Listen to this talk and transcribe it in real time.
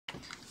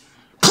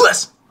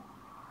blessing.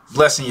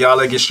 Blessing, y'all.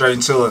 Let's get straight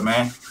into it,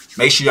 man.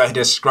 Make sure y'all hit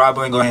that subscribe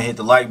button. Go ahead and hit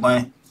the like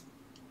button.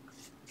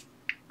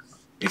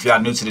 If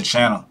y'all new to the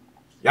channel.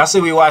 Y'all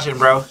see we watching,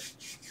 bro.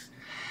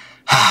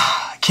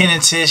 Ken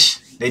and Tish,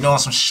 they doing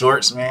some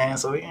shorts, man.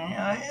 So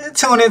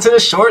tune into the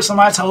shorts.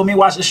 Somebody told me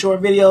watch the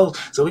short videos.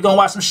 So we gonna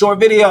watch some short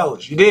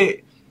videos. You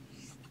did.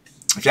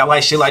 If y'all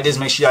like shit like this,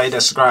 make sure y'all hit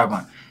that subscribe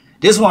button.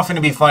 This one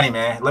finna be funny,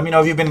 man. Let me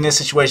know if you've been in this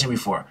situation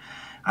before.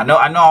 I know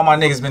all my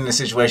niggas been in a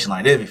situation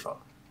like this before.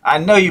 I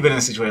know you've been in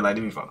a situation like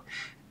this before.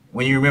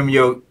 When you remember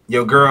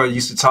your girl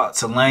used to talk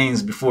to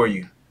lanes before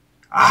you.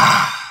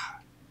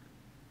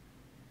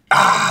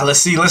 Let's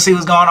see what's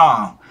going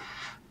on.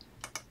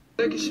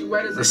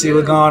 Let's see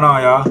what's going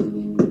on, y'all.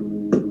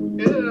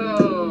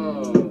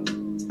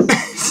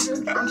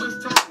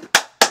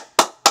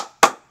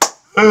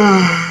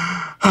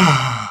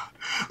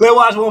 Let's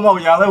watch one more,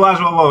 y'all. Let's watch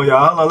one more,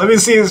 y'all. Hold on. Let me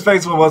see his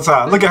face one more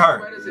time. Look at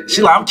her.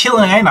 She like, I'm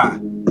killing her, ain't I?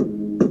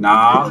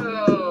 Nah.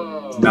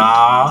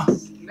 Nah.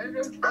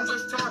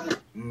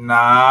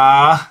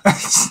 Nah.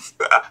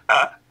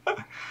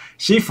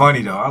 She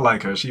funny, though. I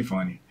like her. She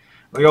funny.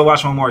 Let's go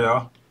watch one more,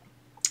 y'all.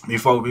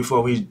 Before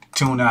we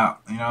tune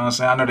out. You know what I'm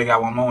saying? I know they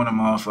got one more in the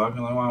motherfucker.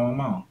 Like, one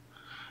more.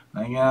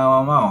 They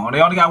got one more.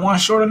 They only got one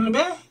short on the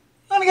bed?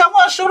 You only got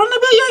one short on the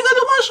bed? You ain't got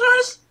the one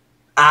shorts?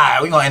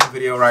 Alright, we gonna end the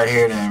video right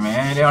here then,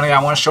 man. They only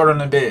got one short on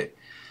the bed.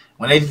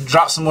 When they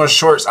drop some more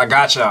shorts, I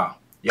got y'all.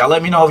 Y'all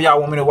let me know if y'all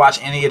want me to watch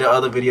any of the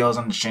other videos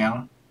on the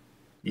channel.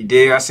 You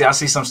dig? I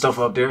see some stuff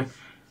up there.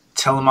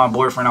 Telling my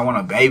boyfriend I want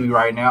a baby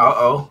right now.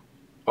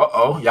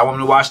 Uh-oh. Y'all want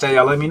me to watch that?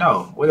 Y'all let me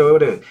know.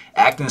 What is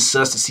acting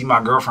sus to see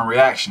my girlfriend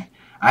reaction.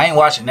 I ain't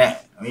watching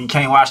that. I mean, you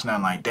can't watch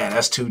nothing like that.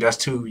 That's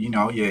too, you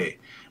know, yeah.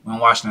 We don't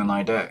watch nothing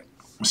like that.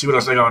 Let's see what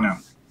else they got on there.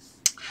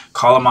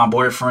 Calling my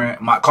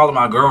boyfriend, calling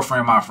my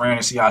girlfriend my friend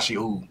and see how she,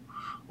 ooh,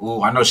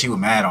 I know she was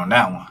mad on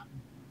that one.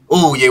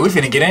 Ooh, yeah, we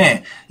finna get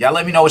in. Y'all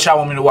let me know what y'all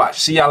want me to watch.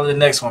 See y'all in the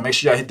next one. Make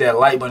sure y'all hit that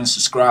like button and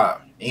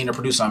subscribe.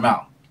 IanTheProducer, I'm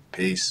out.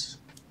 Peace.